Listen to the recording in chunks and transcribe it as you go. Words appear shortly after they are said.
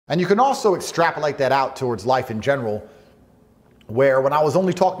And you can also extrapolate that out towards life in general, where when I was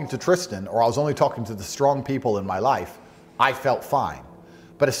only talking to Tristan, or I was only talking to the strong people in my life, I felt fine.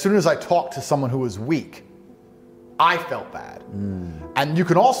 But as soon as I talked to someone who was weak, I felt bad. And you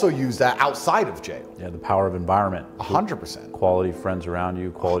can also use that outside of jail. Yeah, the power of environment. 100%. Quality friends around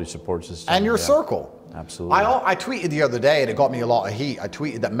you, quality support system. And your circle. Absolutely. I tweeted the other day, and it got me a lot of heat. I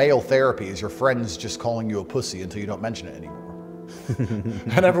tweeted that male therapy is your friends just calling you a pussy until you don't mention it anymore.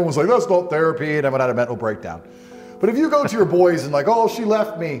 And everyone was like, that's not therapy, and everyone had a mental breakdown. But if you go to your boys and like, oh, she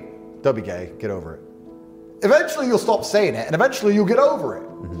left me, don't be gay, get over it. Eventually you'll stop saying it, and eventually you'll get over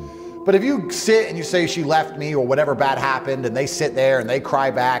it. But if you sit and you say she left me or whatever bad happened, and they sit there and they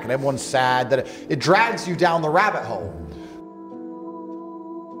cry back and everyone's sad, that it drags you down the rabbit hole.